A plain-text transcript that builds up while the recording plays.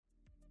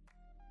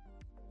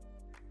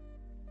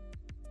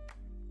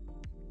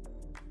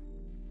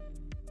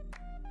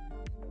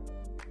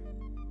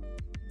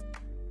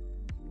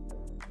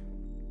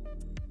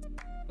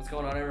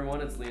going on,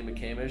 everyone? It's Liam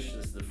McCamish.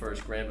 This is the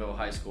first Granville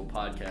High School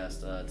podcast.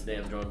 Today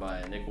I'm joined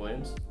by Nick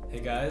Williams. Hey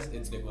guys,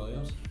 it's Nick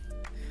Williams.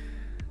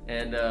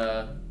 And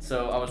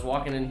so I was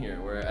walking in here.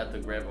 We're at the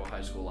Granville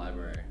High School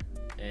library.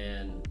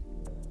 And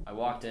I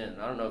walked in.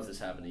 I don't know if this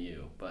happened to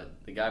you,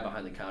 but the guy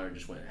behind the counter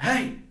just went,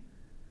 "Hey!"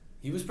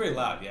 He was pretty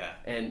loud, yeah.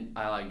 And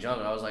I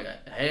jumped. I was like,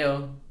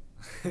 "Hey-o."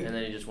 And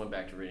then he just went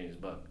back to reading his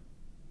book.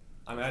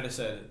 I mean, I just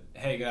said,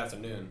 "Hey, good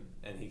afternoon,"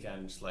 and he kind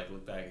of just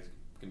looked back at his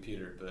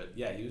computer. But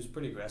yeah, he was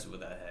pretty aggressive with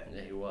that hey.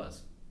 Yeah, he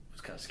was. It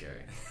was kind of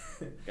scary.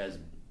 The guy's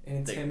An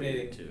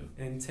intimidating, too.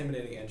 An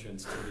intimidating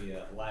entrance to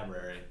the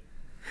library.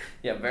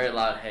 Yeah, very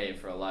loud hey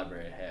for a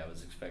library. Hey, I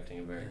was expecting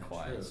a very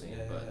quiet true. scene,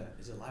 Yeah, but yeah.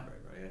 It's a library,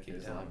 bro. You gotta keep it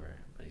was it a down. library.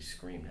 But he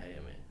screamed hey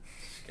at me.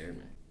 It scared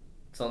me.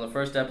 So on the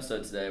first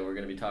episode today, we're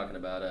going to be talking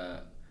about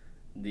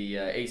the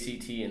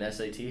ACT and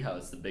SAT, how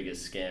it's the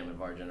biggest scam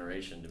of our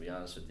generation, to be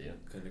honest with you.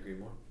 Couldn't agree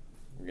more.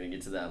 We're going to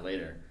get to that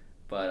later.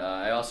 But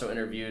I also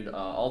interviewed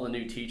all the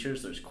new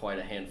teachers. There's quite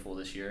a handful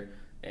this year.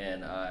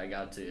 And I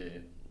got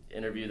to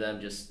interview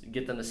them, just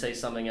get them to say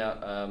something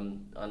out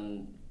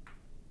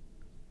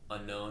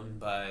Unknown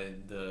by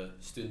the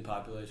student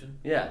population.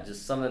 Yeah,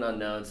 just something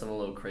unknown, something a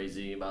little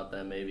crazy about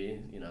them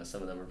maybe. You know,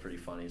 some of them are pretty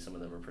funny, some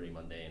of them are pretty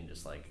mundane,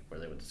 just like where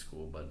they went to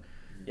school. But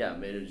yeah,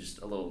 made it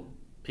just a little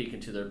peek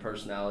into their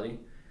personality.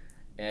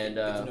 And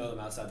Get to know them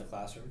outside the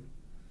classroom.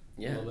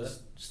 yeah, a little bit.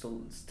 just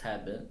a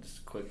tad bit,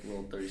 just quick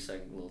little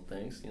 30-second little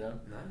things, you know.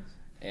 Nice.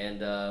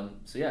 And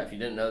so yeah, if you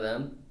didn't know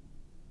them,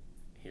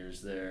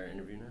 here's their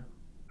interview now.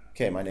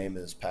 Okay, my name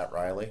is Pat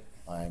Riley.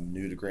 I'm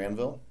new to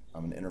Granville.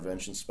 I'm an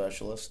intervention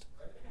specialist.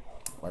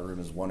 My room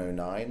is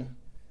 109,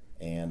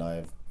 and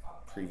I've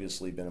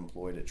previously been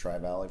employed at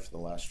Tri-Valley for the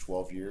last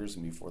 12 years,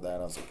 and before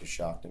that I was at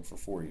Coshocton for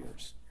 4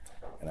 years,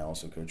 and I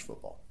also coach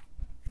football.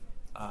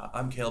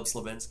 I'm Caleb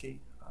Slavinsky.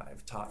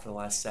 I've taught for the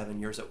last 7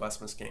 years at West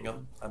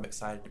Muskingum. I'm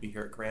excited to be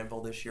here at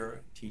Granville this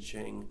year,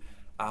 teaching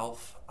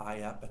ALF,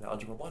 IEP, and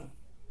Algebra 1.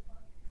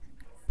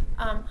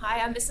 Hi,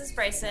 I'm Mrs.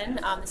 Bryson.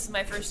 This is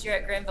my first year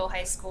at Granville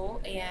High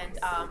School, and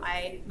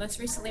I most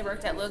recently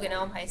worked at Logan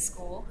Elm High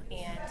School,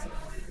 and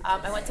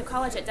I went to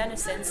college at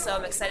Denison, so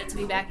I'm excited to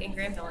be back in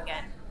Granville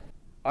again.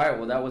 All right,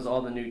 well, that was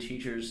all the new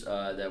teachers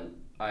that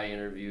I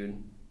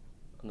interviewed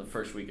on the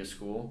first week of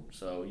school.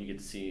 So you get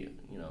to see,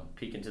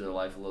 peek into their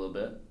life a little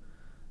bit,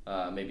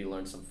 maybe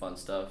learn some fun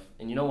stuff.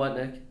 And you know what,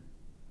 Nick?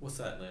 What's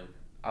that, Liam?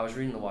 I was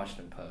reading the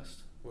Washington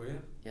Post. Were you?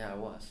 Yeah, I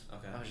was.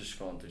 Okay. I was just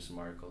scrolling through some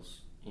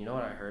articles. You know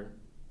what I heard?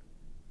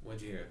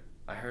 What'd you hear?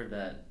 I heard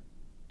that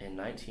in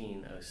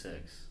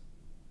 1906,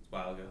 A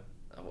while ago.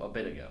 a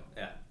bit ago,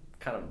 Yeah.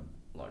 kind of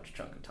a large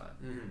chunk of time,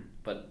 Mm-hmm.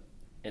 but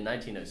in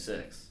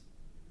 1906,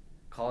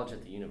 college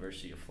at the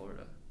University of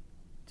Florida,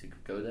 to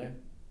go there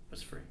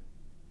was free.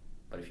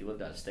 But if you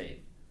lived out of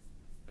state,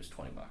 it was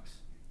 $20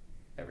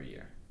 every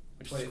year,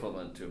 which is 20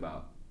 equivalent to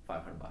about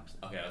 $500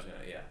 now. Okay, I was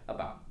gonna, yeah.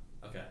 About.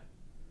 Okay.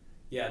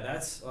 Yeah,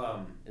 that's,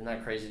 Isn't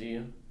that crazy to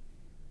you?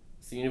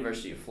 It's the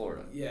University of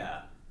Florida.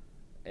 yeah.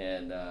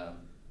 And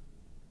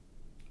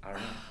I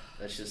don't know.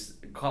 That's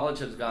just, college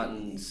has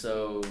gotten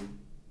so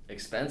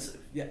expensive.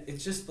 Yeah,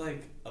 it's just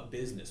like a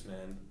business,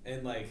 man.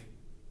 And like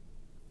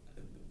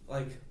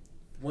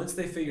once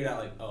they figured out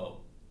like, oh,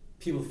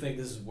 people think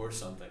this is worth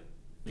something.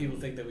 People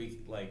think that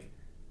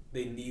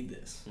they need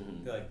this.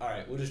 Mhm. They're like, all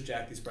right, we'll just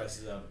jack these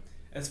prices up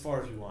as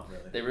far as we want,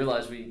 really. They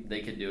realized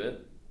they could do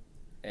it,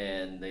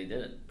 and they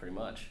did it pretty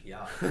much.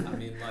 Yeah, I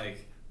mean,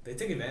 like they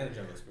take advantage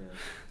of us, man.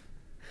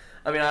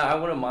 I mean, I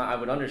wouldn't mind. I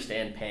would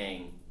understand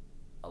paying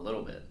a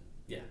little bit.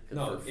 Yeah,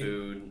 For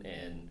food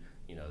and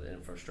the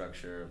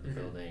infrastructure of the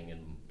building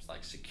and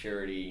like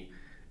security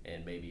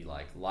and maybe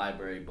like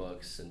library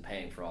books and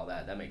paying for all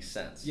that makes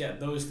sense. yeah,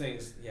 those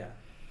things, yeah.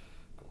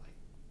 But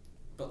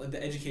But like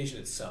the education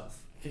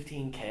itself. like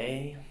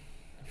 $15K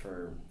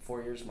for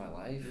 4 years of my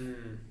life,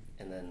 Mm.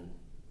 and then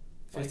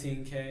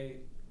 15K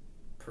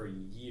per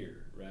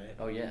year, right?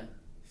 oh yeah,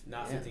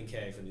 Not Yeah.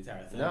 15K for the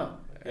entire thing. no,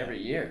 Yeah.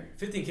 every year.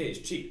 15K is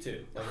cheap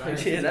too. Like,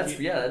 Yeah, right?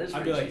 that is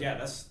I'd pretty be like, cheap. yeah,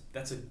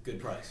 that's a good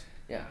price.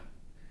 Yeah.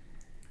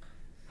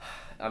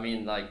 I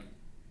mean, like,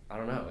 I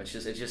don't know. It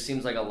just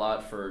seems like a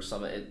lot for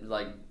some.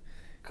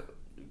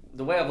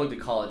 The way I've looked at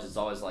college is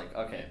always like,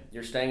 okay,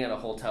 you're staying at a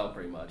hotel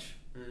pretty much,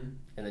 Mm-hmm.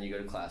 and then you go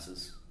to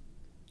classes,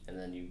 and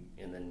then you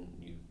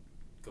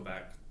Go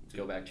back.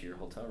 go back to your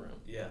hotel room.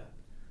 Yeah.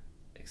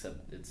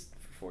 Except it's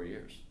for 4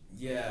 years.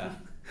 Yeah.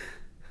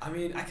 I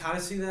mean, I kind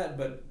of see that,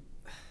 but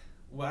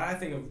what I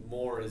think of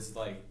more is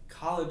like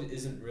college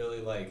isn't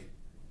really like.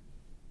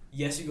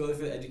 Yes, you go there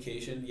for the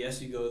education.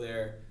 Yes, you go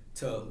there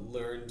to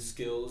learn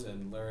skills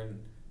and learn,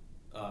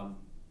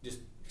 just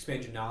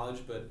expand your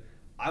knowledge. But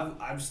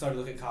I've started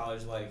to look at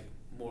college like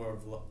more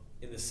of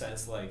in the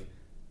sense like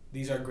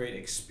these are great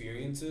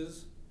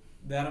experiences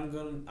that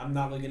I'm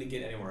not really gonna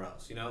get anywhere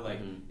else. You know, like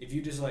if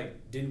you just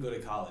like didn't go to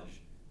college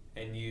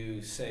and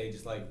you say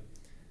just like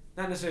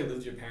not necessarily lived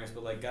with your parents,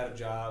 but like got a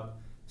job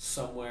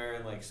somewhere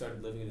and like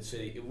started living in the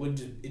city,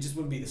 it just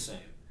wouldn't be the same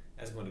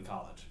as going to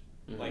college.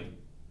 Mhm. Like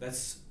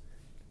that's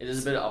It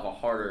is a bit of a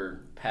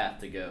harder path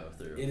to go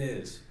through. it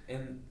is,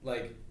 and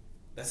like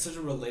that's such a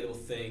relatable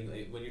thing.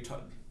 Like when you're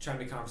trying to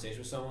make conversation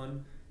with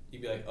someone,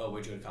 you'd be like, "Oh,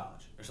 where'd you go to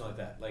college?" or something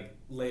like that. Like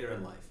later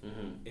in life,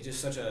 it's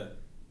just such a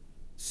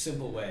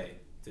simple way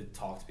to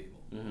talk to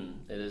people.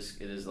 It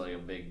is like a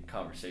big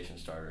conversation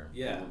starter.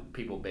 Yeah.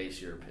 People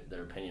base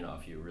their opinion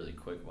off you really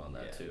quick on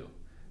that too.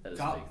 That is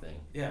a big thing.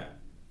 Yeah,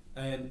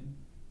 and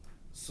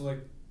so like,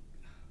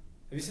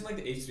 have you seen like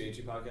the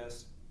H3H2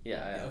 podcast?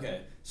 Yeah.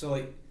 Okay, so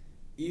like,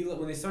 Ela,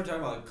 when they started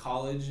talking about like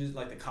colleges,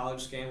 like the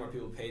college scam where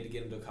people paid to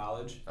get into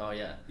college. Oh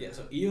yeah. Yeah,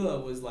 so Ela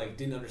was like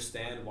didn't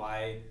understand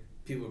why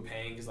people were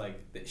paying because like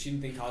she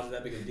didn't think college was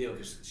that big of a deal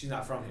because she's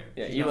not from here.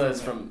 Yeah, Ela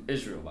is from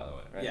Israel, by the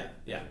way, right?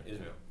 Yeah,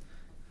 Israel.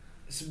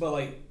 So, but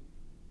like,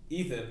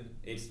 Ethan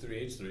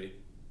H3H3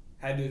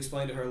 had to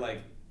explain to her like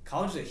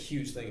college is a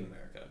huge thing in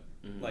America.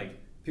 Like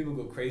people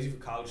go crazy for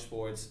college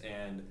sports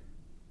and,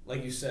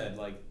 like you said,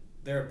 like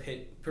their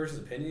person's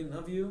opinion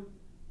of you,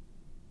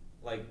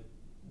 like,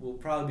 will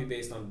probably be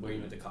based on where you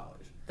went to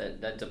college.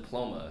 That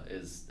diploma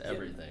is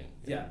everything.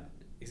 Yeah,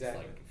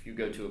 exactly. Like if you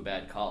go to a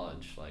bad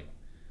college, like,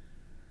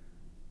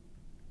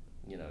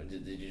 you know,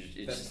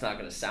 it's just not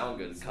going to sound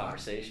good in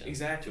conversation.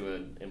 Exactly. To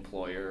an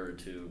employer or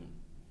to,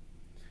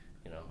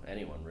 you know,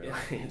 anyone really. Yeah.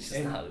 It's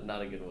just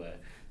not a good way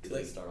to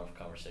like, start off a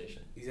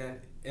conversation.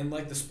 Exactly. And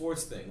like the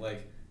sports thing,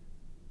 like,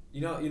 you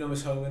know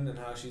Miss Hogan and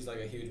how she's like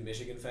a huge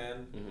Michigan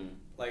fan.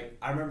 Like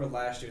I remember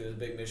last year there was a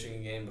big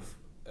Michigan game,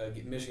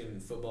 Michigan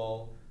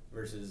football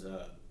versus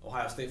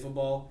Ohio State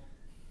football,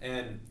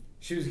 and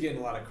she was getting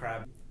a lot of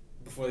crap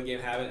before the game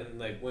happened. And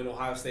like when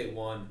Ohio State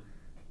won,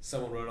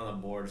 someone wrote on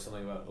the board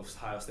something about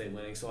Ohio State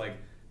winning. So like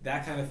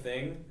that kind of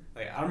thing.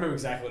 Like I don't remember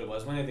exactly what it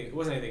was. It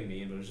wasn't anything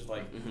mean, but it was just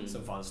like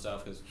some fun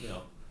stuff because you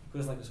know who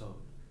doesn't like Miss Hogan?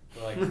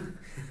 But like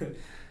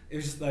it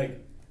was just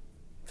like.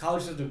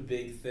 College is such a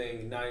big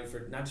thing, not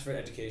just for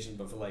education,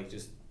 but for like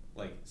just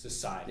like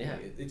society. Yeah,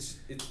 it's.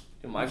 Dude,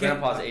 my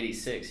grandpa's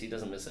 86. He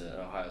doesn't miss an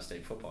Ohio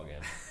State football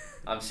game.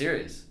 I'm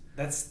serious.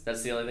 That's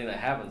the only thing that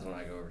happens when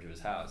I go over to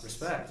his house.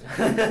 Respect.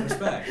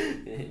 Respect.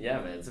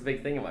 Yeah, man, it's a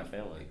big thing in my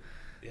family.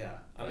 Yeah,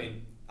 I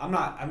mean,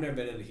 I've never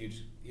been a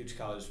huge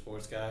college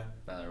sports guy.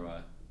 Neither have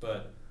I.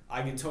 But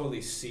I can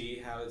totally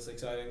see how it's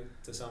exciting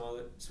to some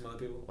other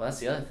people. Well, that's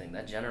the other thing.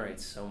 That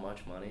generates so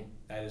much money.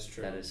 That is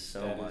true. That is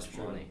so much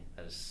money.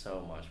 That is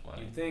so much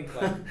money. You'd think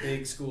like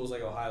big schools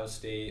like Ohio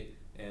State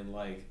and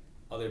like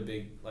other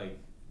big like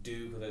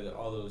Duke,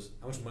 all those,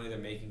 how much money they're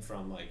making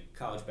from like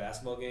college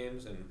basketball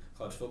games and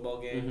college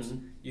football games.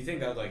 You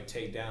think that would like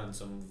take down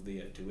some of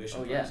the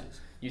tuition prices. Yeah.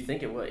 You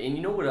think it would. And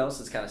you know what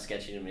else is kind of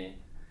sketchy to me?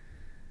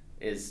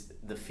 Is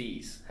the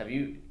fees. Have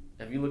you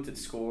looked at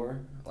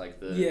SCORE? Like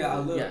the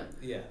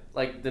yeah.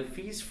 Like the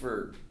fees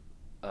for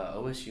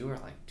OSU are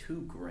like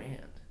 $2,000.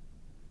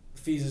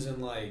 Fees is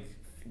in like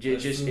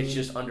it's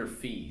just under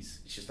fees.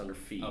 It's just under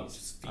fees. Oh,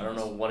 just fees. I don't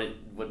know what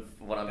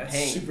I'm That's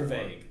paying. super for.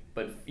 vague.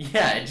 But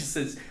yeah, it just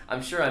says.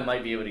 I'm sure I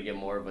might be able to get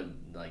more of a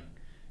like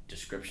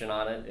description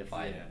on it if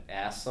I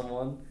ask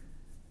someone.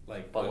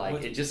 Like, but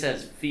like it just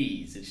says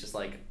fees. It's just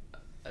like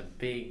a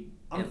big.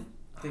 I'm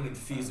thinking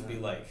fees would be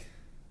like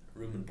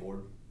room and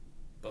board,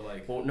 but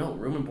like. Well, no,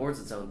 room and board's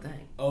its own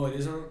thing. Oh, it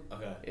is on.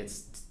 Okay.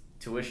 It's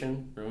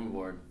tuition, room and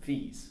board,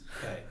 fees.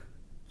 Okay,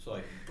 so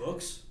like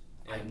books.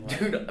 And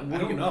Dude, I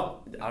don't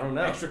know. I don't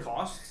know. Extra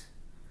costs.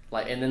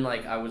 Like, and then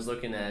like I was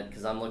looking at,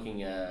 because I'm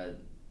looking at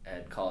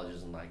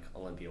colleges in like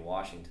Olympia,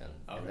 Washington,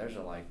 and theirs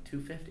are like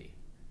 $250.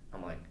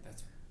 I'm like,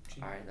 that's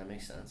cheap. All right, that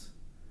makes sense.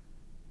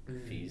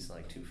 Fees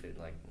like $250,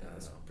 like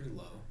that's pretty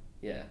low.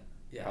 Yeah.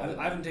 Yeah,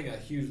 I haven't taken a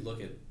huge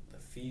look at the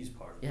fees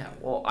part of it. Yeah,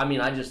 well, I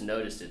mean, I just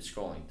noticed it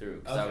scrolling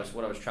through because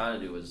what I was trying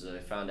to do was I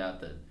found out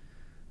that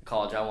the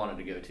college I wanted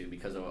to go to,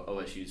 because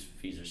OSU's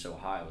fees are so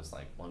high, was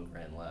like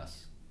 $1,000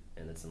 less,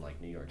 and it's in like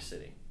New York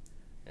City,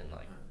 and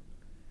like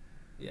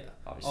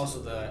obviously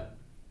also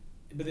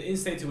but the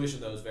in-state tuition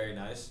though is very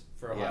nice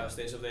for Ohio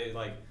State. So they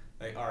like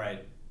all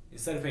right,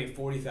 instead of paying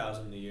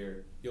 $40,000 a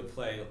year, you'll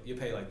pay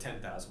like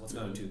 $10,000. What's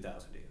another $2,000 to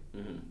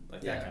you?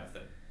 Like that kind of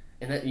thing.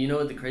 And that, you know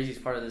what the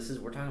craziest part of this is?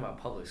 We're talking about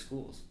public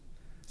schools.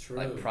 True.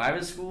 Like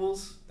private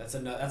schools. That's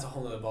a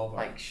whole other ballpark.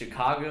 Like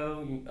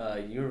Chicago,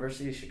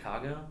 University of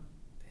Chicago.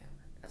 Damn,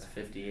 that's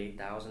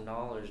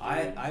 $58,000.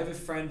 I have a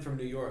friend from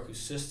New York whose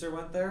sister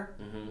went there,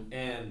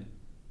 and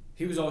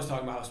he was always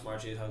talking about how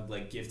smart she is, how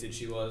like gifted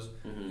she was,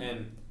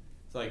 and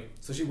it's like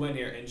so she went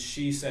here and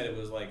she said it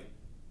was like,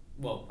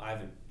 well,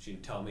 she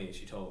didn't tell me,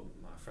 she told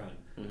my friend,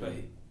 but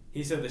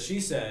he said that she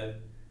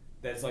said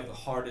that it's like the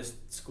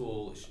hardest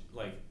school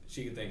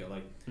she could think of.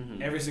 Like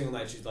every single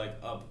night she's like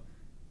up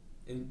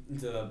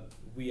into the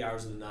wee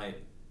hours of the night,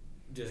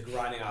 just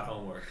grinding out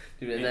homework.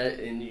 Dude,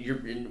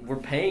 and we're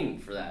paying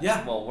for that.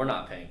 Yeah. Well, we're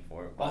not paying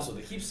for it. Also,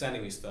 they keep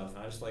sending me stuff,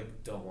 and I just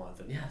like don't want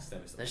them. Yeah. To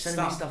send me stuff. They're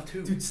sending me stuff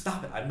too. Dude,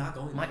 stop it! I'm not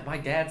going. My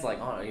dad's like,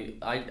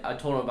 I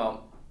told him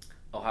about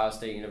Ohio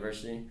State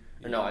University.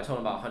 Or no, I told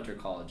him about Hunter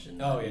College in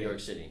New York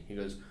City. He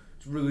goes,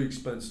 it's really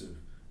expensive.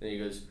 And he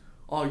goes,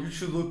 oh, you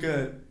should look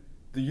at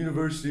the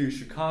University of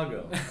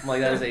Chicago. I'm like,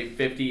 that is a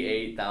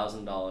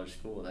 $58,000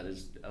 school. That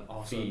is a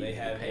also, fee they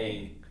have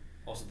paying.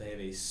 Also, they have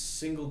a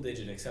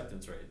single-digit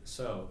acceptance rate.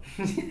 So,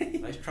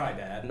 nice try,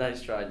 Dad.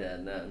 Nice try,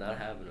 Dad. No, not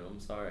having them. I'm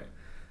sorry.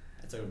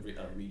 That's a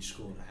reach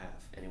school and a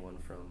half. Anyone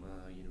from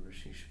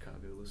University of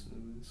Chicago listen to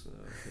this?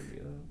 Hit me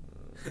up.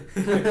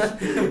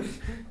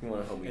 You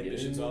want to help me get in?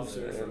 Admissions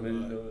officer from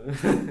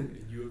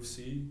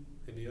UFC,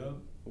 hit me up.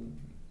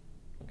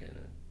 Okay,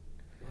 no.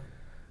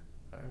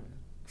 All right, man.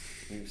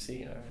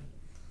 UFC, all right.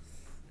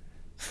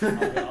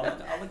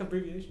 I'll like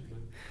abbreviations,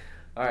 man.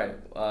 All right.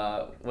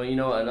 Well, you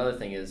know, another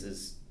thing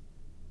is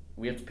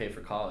we have to pay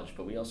for college,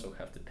 but we also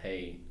have to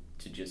pay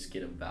to just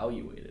get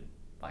evaluated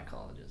by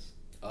colleges.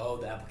 Oh,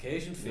 the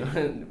application fee.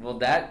 Well,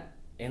 that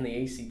and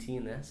the ACT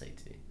and the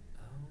SAT.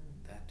 Oh,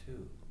 that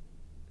too.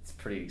 It's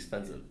pretty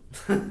expensive.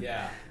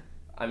 Yeah.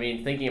 I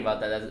mean, thinking about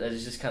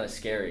that's just kind of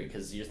scary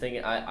because you're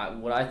thinking.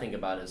 What I think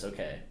about is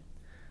okay.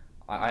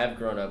 I have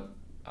grown up.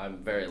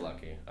 I'm very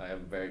lucky. I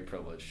am very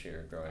privileged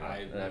here growing up,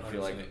 and I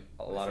feel like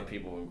a lot of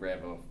people in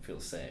Granville feel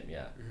the same.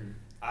 Yeah. Mm-hmm.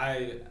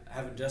 I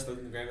haven't just lived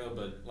in Granville,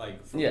 but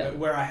like from Yeah.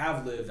 where I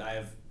have lived,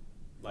 I've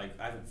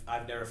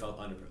never felt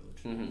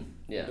underprivileged. Mm-hmm.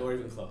 Yeah. Nor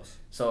even close.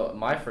 So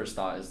my first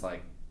thought is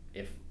like,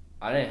 if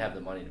I didn't have the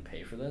money to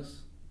pay for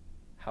this,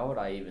 how would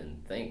I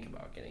even think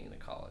about getting into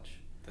college?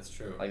 That's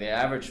true. Like the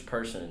average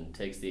person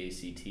takes the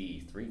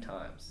ACT 3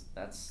 times.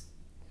 That's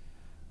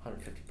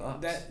 $150.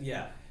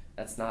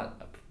 That's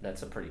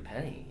that's a pretty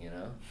penny, you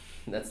know.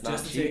 That's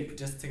not cheap.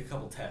 Just to take a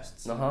couple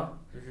tests.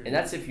 Mm-hmm. And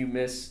that's if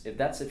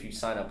you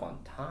sign up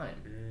on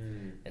time.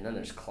 And then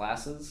there's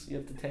classes you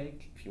have to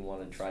take if you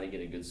want to try to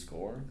get a good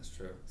score. That's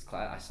true.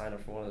 I signed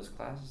up for one of those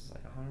classes. It's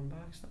like $100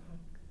 now.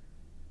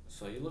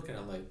 So you're looking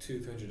at like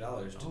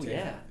 $200-$300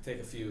 to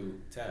take a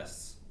few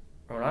tests.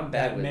 Or I'm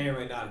bad with may or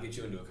may not get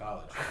you into a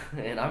college.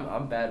 And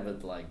I'm bad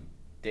with like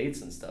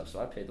dates and stuff, so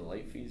I paid the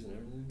late fees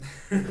and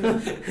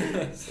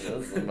everything. So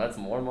that's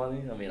more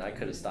money. I mean, I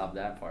could have stopped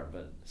that part,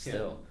 but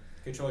still. Yeah.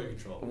 Control your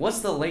control.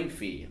 What's the late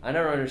fee? I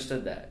never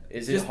understood that.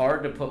 Is it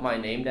hard to put my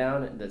name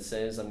down that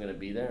says I'm going to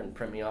be there and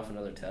print me off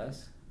another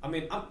test? I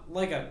mean,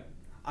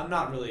 I'm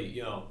not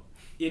really,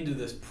 into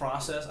this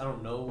process. I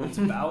don't know what it's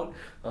about,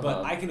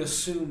 but I can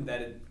assume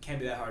that it can't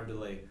be that hard to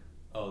like,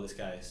 oh, this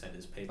guy sent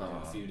his paper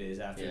a few days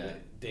after the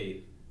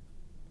date,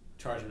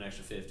 charge him an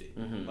extra $50.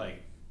 Mm-hmm.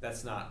 Like that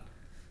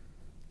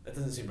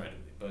doesn't seem right to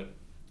me. But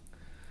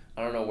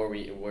I don't know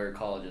where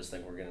colleges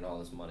think we're getting all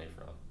this money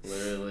from.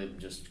 Literally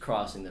just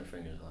crossing their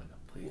fingers like, oh,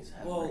 please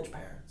have rich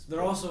parents.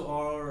 There also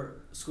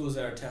are schools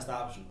that are test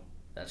optional.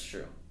 That's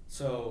true.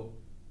 So,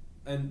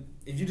 and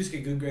if you just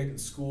get good grades in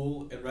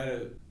school and write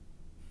a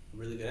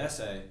really good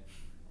essay,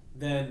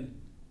 then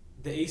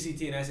the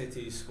ACT and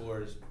SAT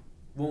scores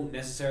won't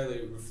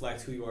necessarily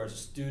reflect who you are as a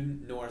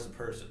student nor as a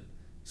person.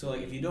 So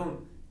like if you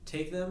don't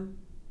take them,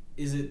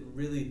 is it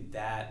really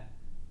that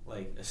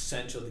like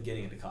essential to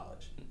getting into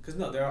college? Because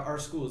no, there are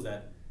schools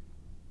that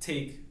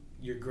take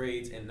your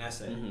grades and an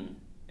essay,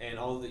 and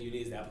all that you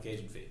need is the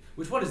application fee.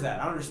 What is that?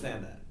 I don't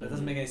understand that. That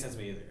doesn't make any sense to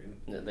me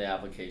either. The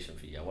application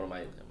fee. Yeah. What am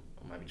I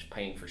just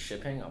paying for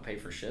shipping? I'll pay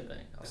for shipping.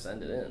 I'll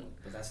send it in.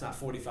 But that's not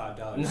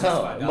 $45. No,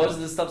 $65. most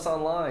of the stuff's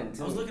online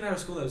too. I was looking at a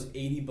school that was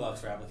 $80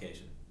 for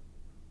application.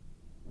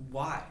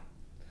 Why?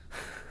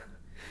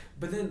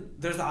 But then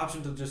there's the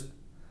option to just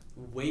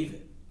waive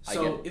it.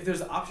 So if there's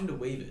the option to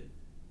waive it,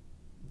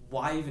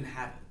 why even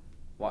have it?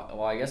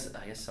 Well, I guess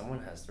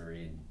someone has to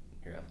read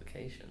your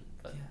application,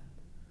 but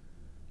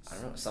I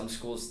don't know. Some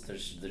schools they're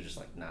just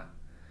like nah,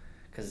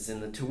 because it's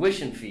in the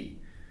tuition fee.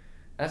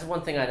 That's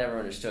one thing I never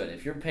understood.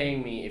 If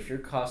you're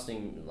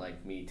costing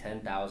like me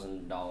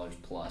 $10,000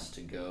 plus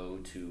to go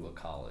to a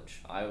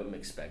college, I am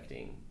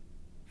expecting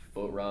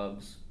foot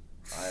rubs.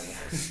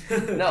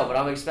 No, but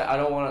I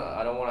don't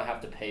want to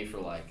have to pay for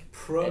like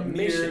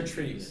premier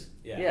treatment.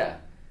 Yeah.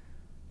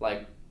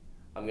 Like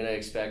I'm gonna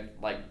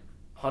expect like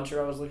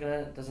Hunter I was looking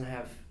at doesn't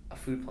have a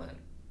food plan.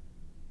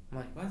 I'm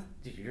like, what?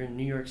 Dude, you're in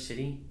New York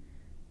City,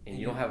 and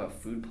you don't have a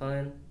food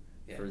plan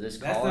for this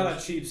college? That's not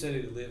a cheap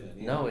city to live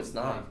in. No, it's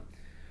not.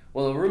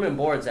 Well, the room and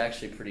board's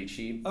actually pretty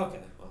cheap. Okay.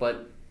 Well.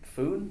 But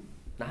food,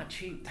 not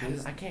cheap.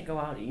 Dude. I can't go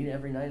out and eat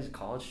every night as a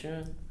college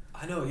student.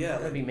 I know, yeah.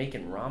 I'm gonna be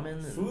making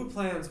ramen. Food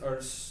plans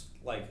are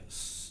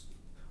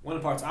one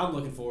of the parts I'm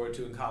looking forward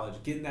to in college.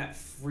 Getting that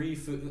free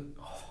food,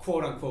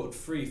 quote unquote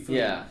free food.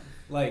 Yeah.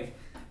 Like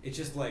it's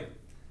just like,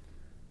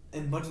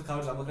 in a bunch of the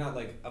colleges I'm looking at,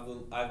 like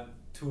I've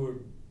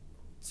toured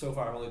so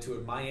far. I've only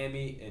toured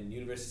Miami and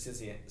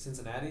University of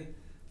Cincinnati.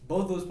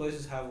 Both those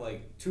places have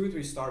like 2 or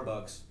 3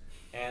 Starbucks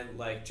and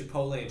like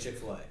Chipotle and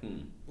Chick-fil-A.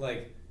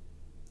 Like,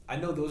 I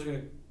know those are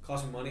gonna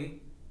cost me money,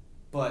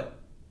 but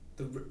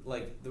the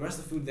rest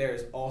of the food there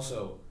is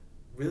also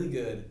really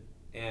good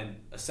and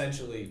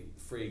essentially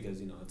free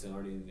because it's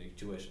already in the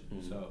tuition.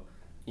 So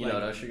you know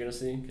what else you're gonna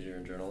see because you're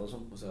in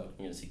journalism? What's up?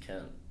 You're gonna see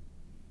Ken.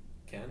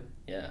 Ken?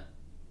 Yeah.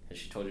 Has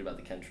she told you about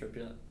the Ken trip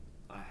yet?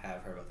 I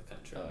have heard about the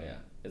Ken trip. Oh yeah,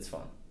 it's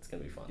fun. It's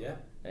gonna be fun. Yeah.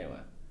 Anyway.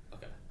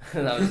 Okay.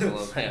 That was just a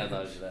little thing I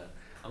thought you should have.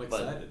 I'm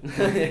excited.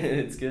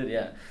 It's good,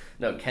 yeah.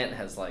 No, Kent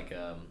has like 3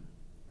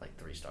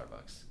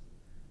 Starbucks.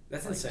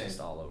 That's like insane. Just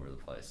all over the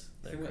place.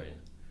 They're great.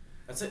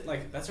 That's it.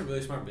 Like that's a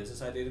really smart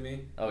business idea to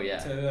me. Oh yeah.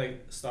 To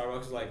like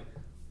Starbucks is like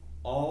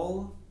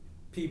all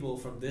people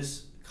from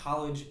this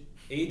college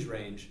age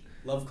range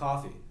love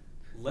coffee.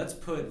 Let's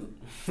put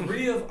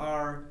 3 of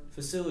our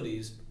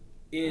facilities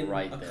in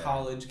Right a there.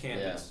 college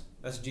campus.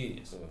 That's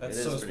genius. Ooh, That's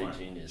it so is pretty smart.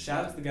 genius,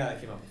 Shout yeah. out to the guy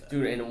that came up with that.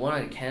 Dude, and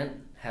one in Kent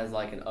has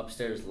like an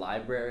upstairs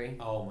library.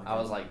 Oh my god. I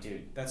was like,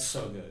 dude, That's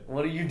so good.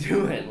 what are you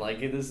doing? Like,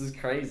 this is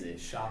crazy.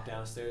 Shop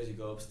downstairs, you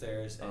go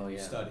upstairs, and Oh, you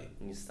yeah. study.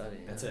 And you study.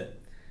 Yeah. That's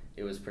it.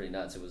 It was pretty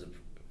nuts. It was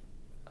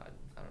I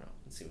don't know.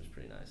 It seems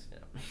pretty nice.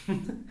 Yeah.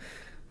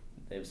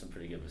 They have some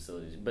pretty good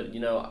facilities. But,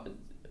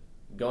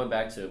 going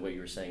back to what you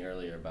were saying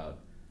earlier about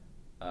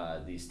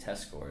these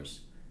test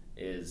scores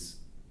is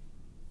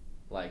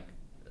like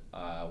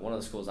one of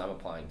the schools I'm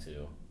applying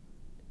to,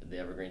 the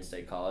Evergreen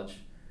State College,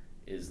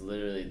 is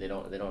literally they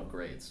don't have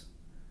grades.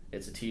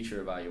 It's a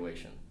teacher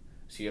evaluation.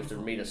 So you have to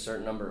meet a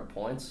certain number of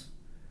points,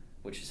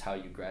 which is how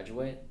you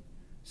graduate.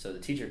 So the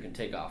teacher can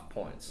take off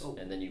points, Oh.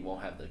 and then you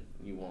won't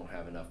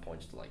have enough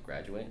points to like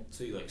graduate.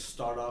 So you like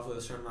start off with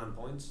a certain amount of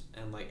points,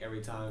 and like every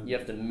time. You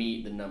have to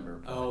meet the number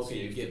of points. Oh, okay, So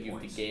you have get to, you have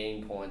points. to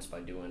gain points by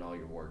doing all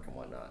your work and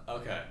whatnot.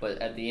 Okay. But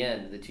at the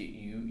end,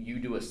 you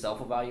do a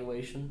self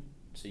evaluation.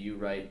 So you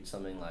write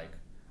something like,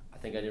 I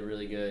think I did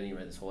really good, and you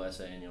write this whole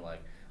essay, and you're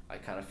like, I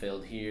kind of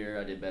failed here,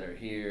 I did better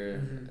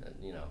here,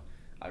 Mhm.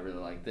 I really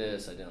like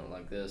this, I didn't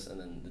like this, and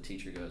then the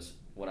teacher goes,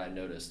 what I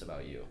noticed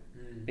about you.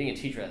 Mm. Being a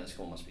teacher at that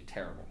school must be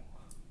terrible.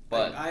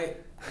 But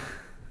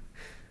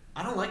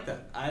I don't like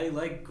that. I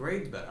like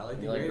grades better. I like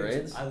the You like grading.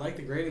 grades? I like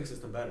the grading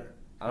system better.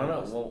 I don't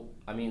know. Well,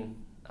 I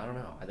mean, I don't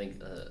know. I think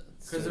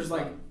Because there's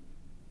like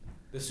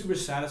the super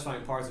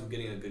satisfying parts of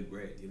getting a good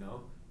grade.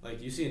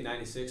 Like you see a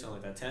 96 on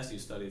like that test you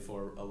studied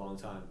for a long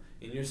time,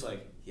 and you're just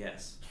like,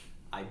 yes,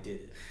 I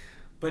did it.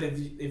 But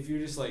if you're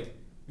just like,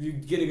 if you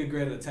get a good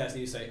grade on the test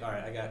and you say, all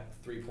right, I got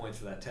 3 points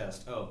for that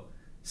test. Oh,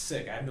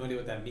 sick. I have no idea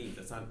what that means.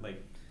 That's not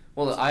like.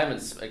 Well, I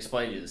haven't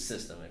explained to you the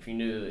system. If you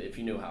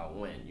knew how it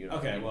went, you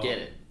get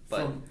it.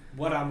 But from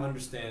what I'm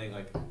understanding,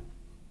 like,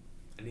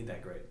 I need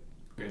that grade.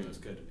 Grade looks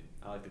good to me.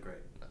 I like the grade.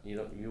 you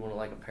want to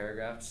like a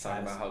paragraph to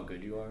talk about how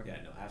good you are? Yeah,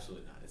 no,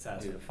 absolutely not. It's Dude,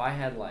 satisfying. if I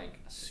had like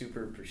a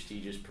super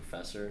prestigious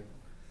professor,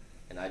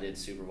 and I did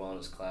super well in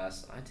his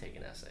class, I'd take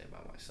an essay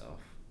about myself.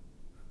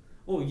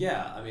 Well,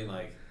 yeah, I mean,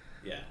 like,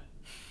 yeah,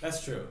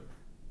 that's true.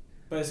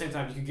 But at the same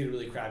time, you could get a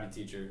really crappy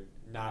teacher,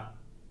 not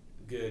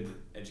good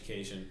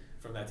education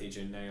from that teacher,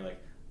 and now you're like,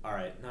 all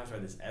right, now I have to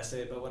write this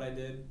essay about what I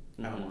did.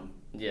 I don't want.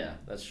 Yeah,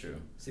 that's true.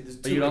 See, there's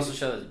But two you'd ways- also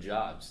show that to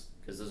jobs,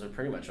 because those are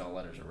pretty much all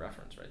letters of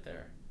reference right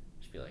there.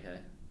 Just be like, hey,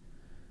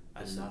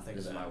 I did not think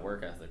this of is that. my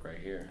work ethic right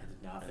here. I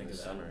did not in think the of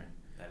that. summary.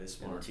 That is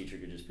And smart. the teacher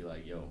could just be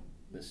like, yo,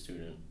 this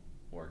student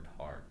worked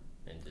hard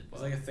and did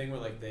well. It's like a thing where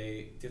like do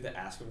you have to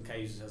ask them, can I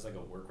use this as like a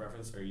work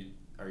reference, or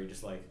are you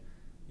just like,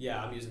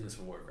 yeah, I'm using this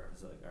for work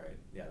reference. Like, all right,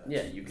 yeah.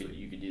 Yeah, you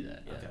could do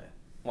that. Yeah. Okay.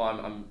 Well,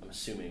 I'm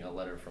assuming a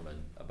letter from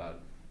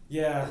about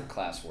Yeah.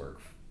 classwork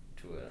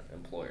to an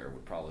employer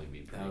would probably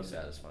be pretty would-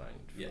 satisfying.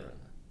 yeah.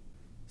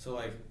 So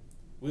like,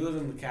 we live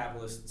in the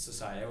capitalist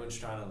society. Everyone's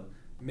trying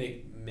to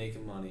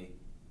make money,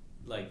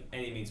 like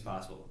any means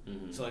possible.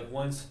 Mhm. So like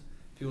once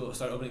people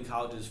start opening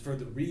colleges for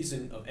the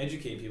reason of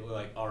educating people, they're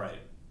like, all right,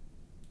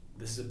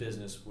 this is a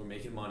business. We're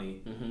making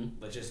money.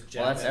 Mm-hmm. Let's just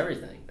Well, that's jack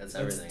everything. That's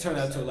Let's everything. turn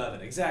that else. up to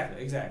 11.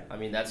 Exactly. I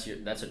mean, that's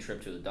a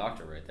trip to the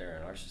doctor right there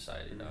in our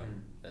society, dog. Mhm.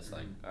 That's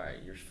like, all right,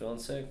 you're feeling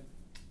sick.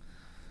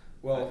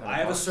 Well, $500 I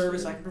have a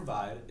service yeah. I can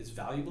provide. It's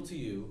valuable to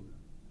you.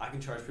 I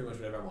can charge pretty much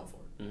whatever I want for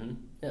it. Mm-hmm.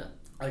 Yeah.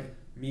 Like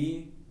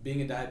me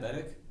being a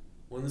diabetic,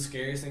 one of the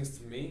scariest things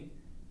to me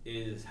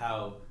is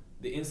how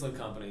the insulin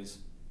companies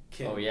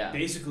can Oh, yeah.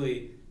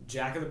 basically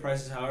jack up the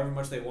prices however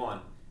much they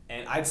want,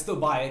 and I'd still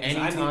buy it 'cause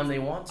Anytime they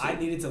want to. I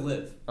need it to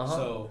live. Uh-huh.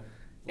 So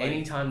like,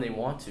 Anytime they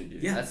want to,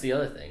 dude. Yeah. That's the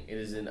other thing. It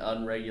is an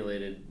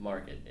unregulated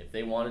market. If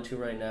they wanted to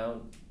right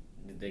now,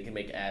 they can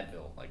make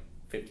Advil like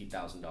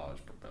 $50,000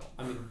 per pill.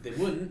 I mean, they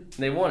wouldn't,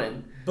 They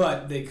wouldn't.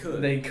 but they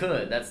could. They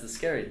could. That's the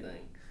scary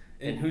thing.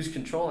 And And- who's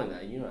controlling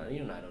that? You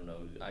and I don't know.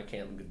 I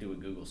can't do a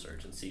Google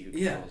search and see who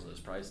Yeah. controls those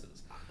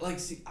prices. Like,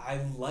 see,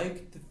 I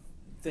like to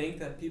think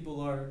that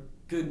people are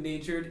good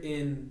natured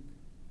in,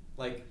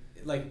 like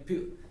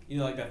people. You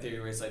know, like that theory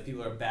where it's like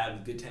people are bad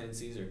with good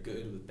tendencies or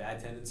good with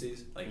bad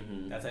tendencies, like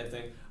Mhm. that type of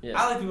thing. Yeah.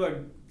 I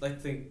like to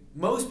think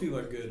most people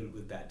are good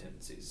with bad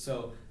tendencies.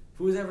 So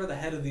who's ever the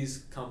head of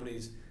these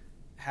companies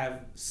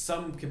have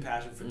some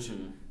compassion for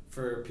Mhm.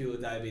 for people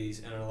with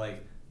diabetes and are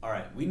like, all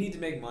right, we need to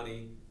make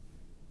money,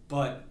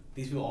 but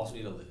these people also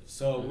need to live.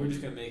 So we're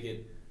just gonna make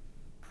it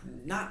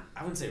not.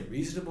 I wouldn't say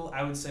reasonable.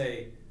 I would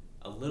say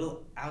a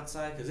little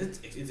outside because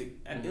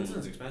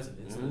insulin's expensive.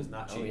 Insulin is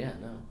not cheap. Oh yeah,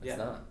 no, it's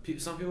not.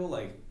 Some people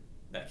like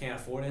that can't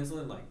afford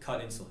insulin, like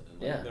cut insulin, and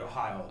like, Yeah. they're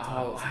high all the time.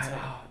 Oh, It's insane.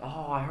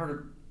 I heard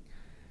it.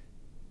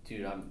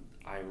 Dude,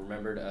 I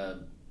remembered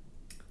a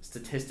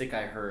statistic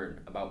I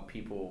heard about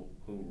people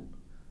who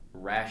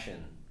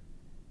ration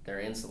their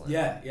insulin.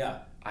 Yeah.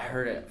 I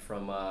heard it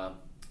from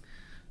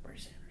Bernie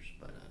Sanders,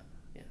 but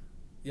yeah.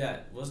 Yeah,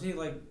 wasn't he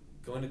like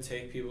going to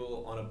take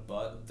people on a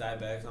bus,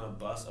 diabetics on a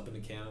bus up into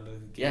Canada?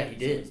 to Yeah, get he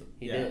did. insulin?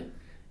 He Yeah. did.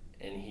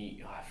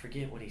 and I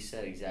forget what he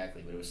said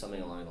exactly, but it was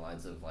something along the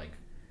lines of like,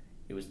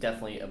 it was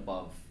definitely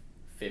above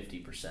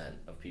 50%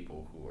 of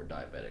people who are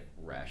diabetic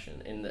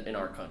ration in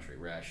our country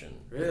ration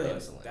Really?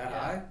 insulin. That Yeah.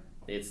 high?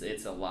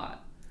 It's a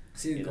lot.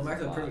 See, It go is back a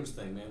to the lot. privilege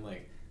thing, man.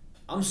 Like,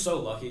 I'm so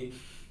lucky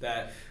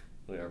that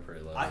We are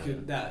pretty low. I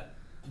could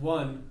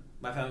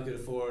my family could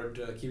afford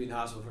to keep me in the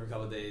hospital for a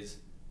couple of days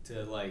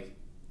to like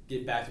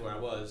get back to where I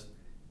was,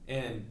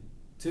 and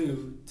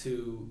two,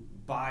 to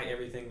buy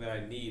everything that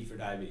I need for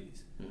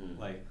diabetes. Mhm.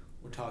 Like,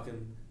 we're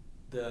talking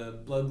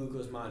the blood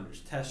glucose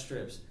monitors, test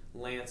strips,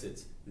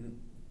 lancets,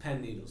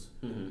 pen needles,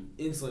 Mhm.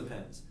 insulin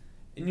pens.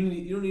 And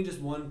you don't need just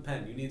one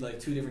pen. You need like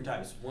two different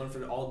types. One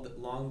for all the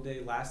long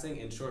day lasting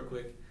and short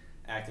quick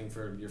acting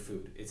for your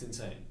food. It's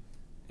insane.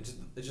 It's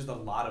just a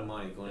lot of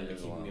money going It into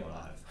is a keeping lot me of money.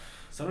 alive.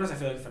 Sometimes I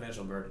feel like a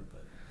financial burden, but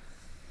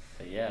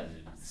But yeah,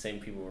 dude, the same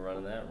people who are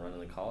running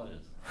the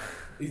colleges.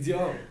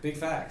 yo, big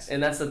facts.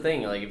 And that's the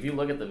thing. Like, if you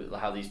look at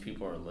how these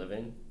people are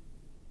living,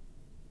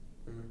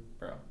 Mhm.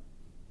 bro,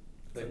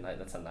 Like-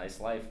 that's a nice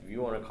life. If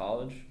you want a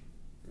college,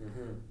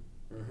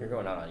 Mm-hmm. you're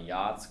going out on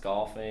yachts,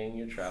 golfing.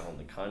 You're traveling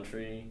the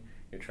country.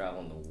 You're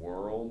traveling the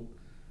world.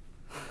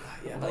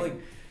 Yeah, but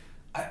like,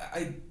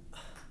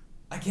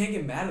 I can't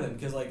get mad at them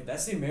because like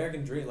that's the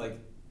American dream. Like,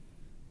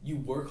 you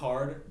work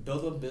hard,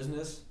 build a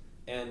business,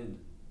 and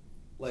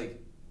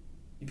like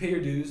you pay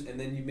your dues, and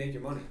then you make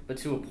your money. But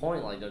to a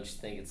point, like, don't you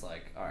think it's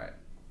like, all right,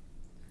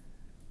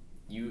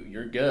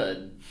 you're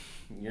good.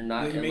 You're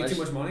not. Like, you make unless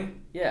too much money.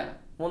 Yeah.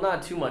 Well,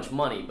 not too much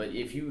money, but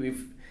if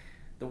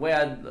the way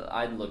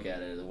I'd look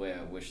at it, the way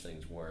I wish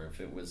things were,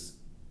 if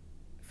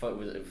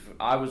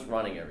I was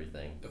running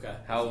everything, Okay.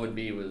 how it would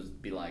be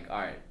like, all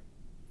right,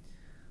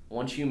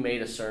 once you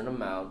made a certain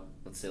amount,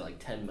 let's say like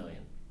 10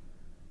 million,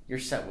 you're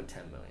set with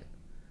 10 million,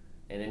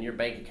 and then your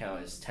bank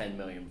account is 10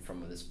 million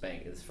from this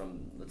bank. It's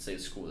from, let's say, a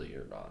school that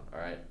you're on. All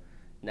right.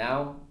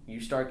 Now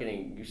you start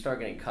getting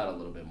cut a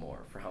little bit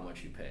more for how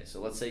much you pay. So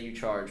let's say you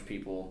charge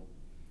people.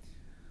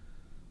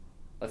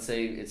 Let's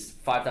say it's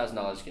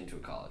 $5,000 to get into a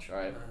college, all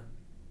right?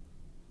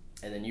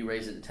 And then you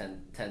raise it to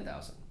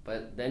 $10,000.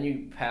 But then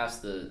you pass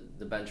the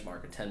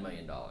benchmark of $10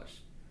 million. Now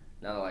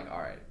they're like, all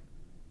right,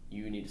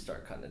 you need to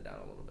start cutting it down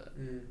a little bit.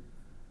 Mm.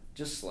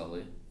 Just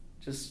slowly.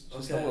 Just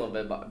Okay. a little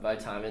bit by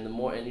time.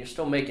 And you're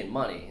still making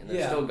money, and they're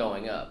Yeah. still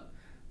going up.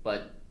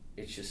 But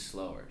it's just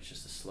slower. It's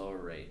just a slower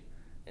rate.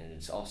 And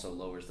it also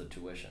lowers the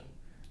tuition.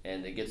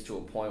 And it gets to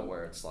a point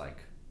where it's like,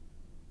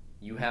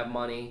 you have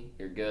money,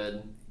 you're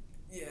good,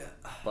 Yeah.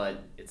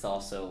 but it's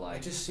also like,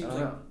 It just I seems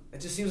don't like know. it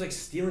just seems like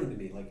stealing to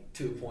me. Like,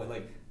 to a point,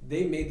 like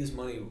they made this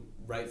money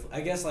rightful.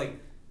 I guess like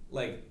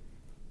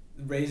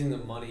raising the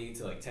money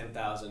to like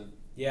 10,000.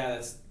 Yeah,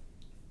 that's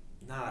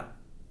not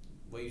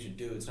what you should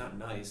do. It's not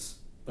nice,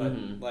 but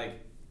Mhm.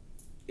 like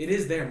it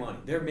is their money.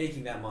 They're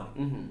making that money.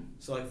 Mm-hmm.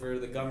 So like for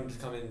the government to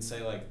come in and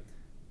say like,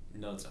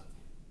 no, it's not.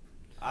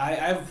 I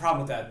have a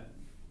problem with that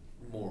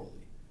morally.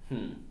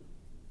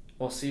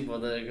 Well, see, well,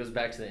 then it goes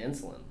back to the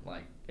insulin.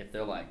 Like, if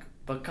they're like,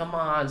 but come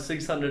on,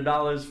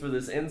 $600 for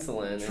this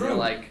insulin, and you're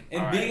like,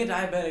 and all being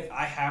right. a diabetic,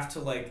 I have to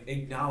like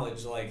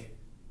acknowledge like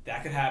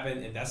that could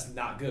happen, and that's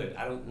not good.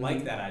 I don't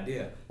like that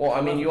idea. Well, I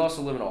mean, However- you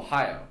also live in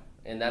Ohio,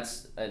 and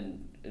that's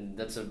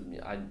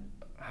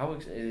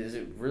is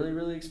it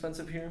really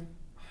expensive here?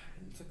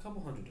 It's a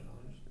couple $100.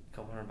 A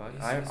couple $100.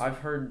 It's- I've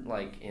heard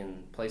like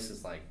in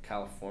places like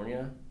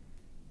California,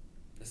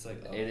 It's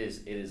like it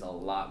is a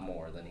lot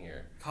more than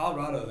here.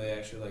 Colorado. They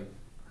actually like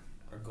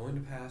are going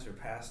to pass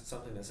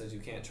something that says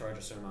you can't charge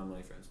a certain amount of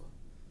money for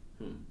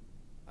insulin.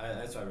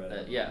 That's what I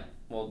read. Yeah.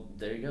 Well,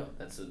 there you go.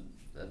 That's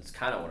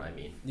kind of what I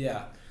mean.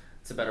 Yeah.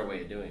 It's a better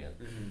way of doing it.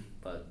 Mm-hmm.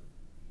 But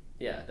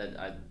yeah, that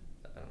I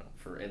don't know,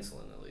 for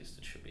insulin at least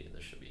there should be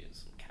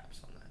some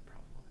caps on that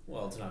probably.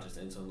 Well, it's not just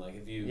insulin. Like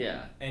if you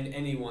Yeah. and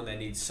anyone that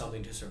needs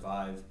something to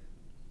survive,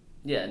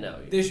 Yeah,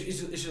 no. it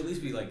should at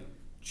least be like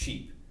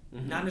cheap,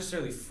 Mhm. not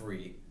necessarily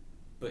free,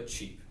 but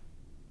cheap.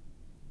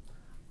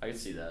 I could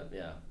see that.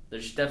 Yeah. There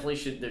definitely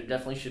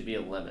should be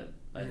a limit.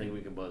 I think Mhm.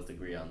 we can both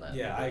agree on that.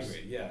 Yeah, I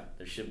agree. Yeah,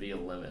 There should be a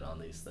limit on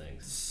these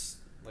things. it's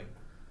like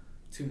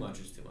too much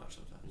is too much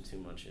sometimes. Too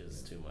much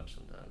is too much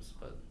sometimes,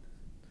 but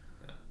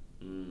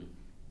Yeah.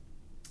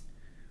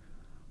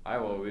 All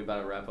right, well, are we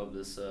about to wrap up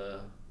this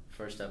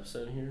first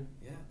episode here?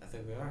 Yeah, I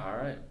think we are. All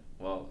right.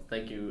 Well,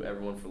 thank you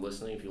everyone for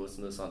listening. If you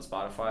listen to this on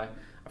Spotify,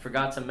 I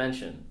forgot to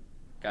mention,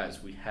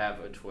 guys, we have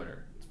a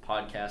Twitter. It's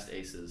Podcast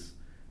Aces.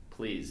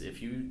 Please,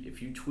 if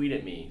you tweet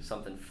at me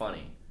something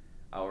funny,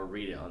 I will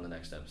read it on the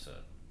next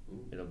episode.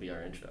 Ooh. It'll be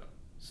our intro.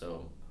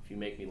 So if you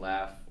make me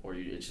laugh, or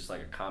it's just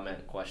like a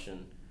comment,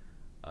 question,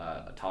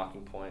 a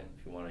talking point,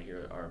 if you want to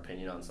hear our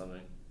opinion on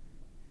something,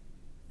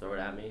 throw it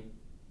at me.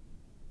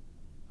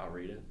 I'll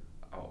read it.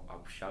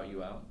 I'll shout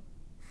you out.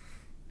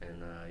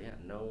 And yeah,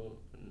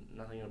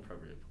 nothing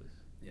inappropriate, please.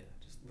 Yeah,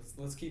 just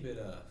let's keep it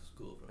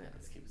school. Yeah,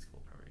 let's keep it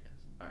school appropriate, guys.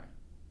 All right.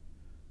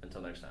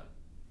 Until next time.